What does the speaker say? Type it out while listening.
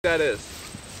That is?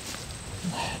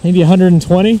 Maybe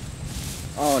 120?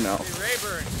 Oh no.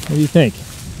 What do you think?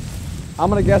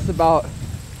 I'm gonna guess about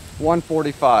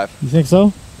 145. You think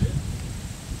so?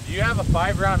 Do you have a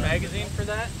 5-round magazine for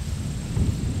that?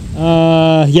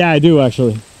 Yeah, I do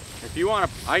actually. If you want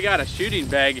to, I got a shooting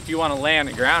bag. If you want to lay on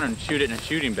the ground and shoot it in a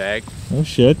shooting bag. Oh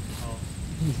shit.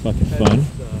 This is fucking fun.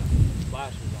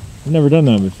 I've never done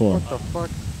that before. What the fuck?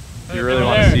 You really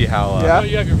want to see how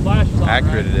you have your flashes on,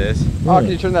 accurate it is. Oh, can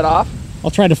you turn that off?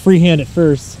 I'll try to freehand it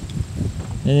first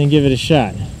and then give it a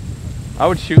shot. I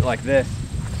would shoot like this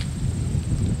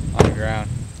on the ground.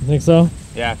 You think so?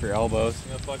 Yeah, for your elbows.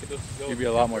 You'd be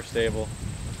a lot more stable.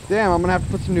 Damn, I'm gonna have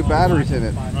to put some new batteries in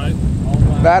it.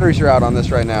 Batteries are out on this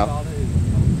right now.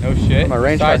 No shit. My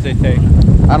range size they take.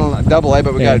 I don't know, double A,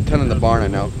 but we got a ton in the barn, I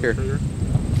know. Here.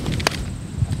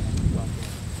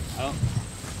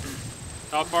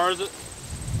 How far is it?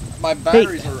 My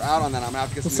batteries are out on that. I'm gonna have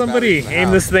to get some new Somebody batteries in the aim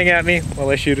house. this thing at me while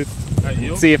I shoot it.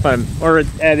 See if I'm, or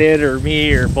at it, or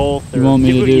me, or both. You want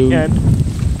me to do? I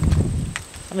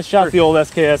haven't shot the old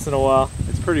SKS in a while.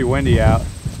 It's pretty windy out.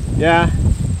 Yeah.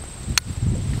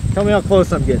 Tell me how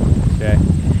close I'm getting. Okay.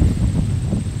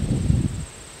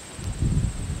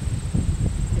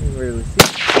 Can you really see?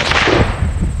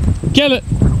 Get it!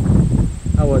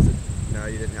 How was it? No,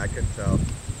 you didn't. I couldn't tell.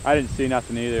 I didn't see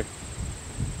nothing either.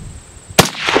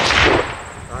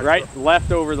 Right,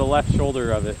 left over the left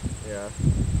shoulder of it. Yeah.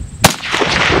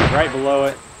 Right below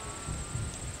it.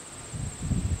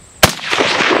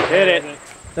 Hit it. Did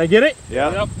I get it?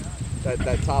 Yep.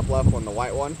 That top left one, the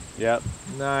white one. Yep.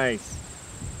 Nice.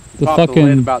 The Popped the lid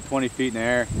fucking about 20 feet in the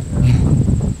air.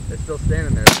 It's still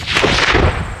standing there.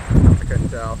 I couldn't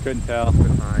tell. Couldn't tell. It's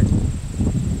been high.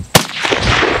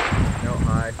 No,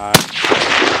 high. High.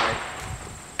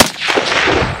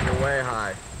 You're way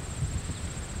high.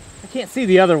 I can't see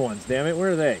the other ones, damn it.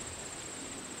 Where are they?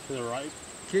 To the right.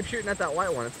 Keep shooting at that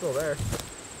white one. It's still there.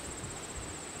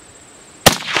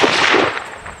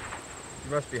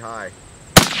 You must be high.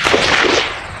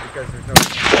 Because there's no...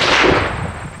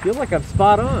 I feel like I'm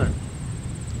spot on.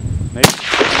 Maybe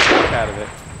out of it.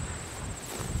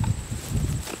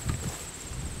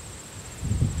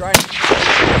 Try and in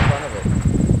front of it.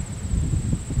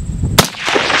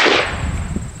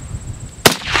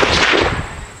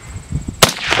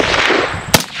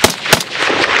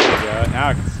 Yeah, now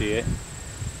I can see it.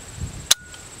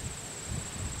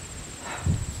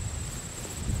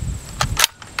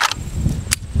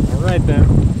 All right then.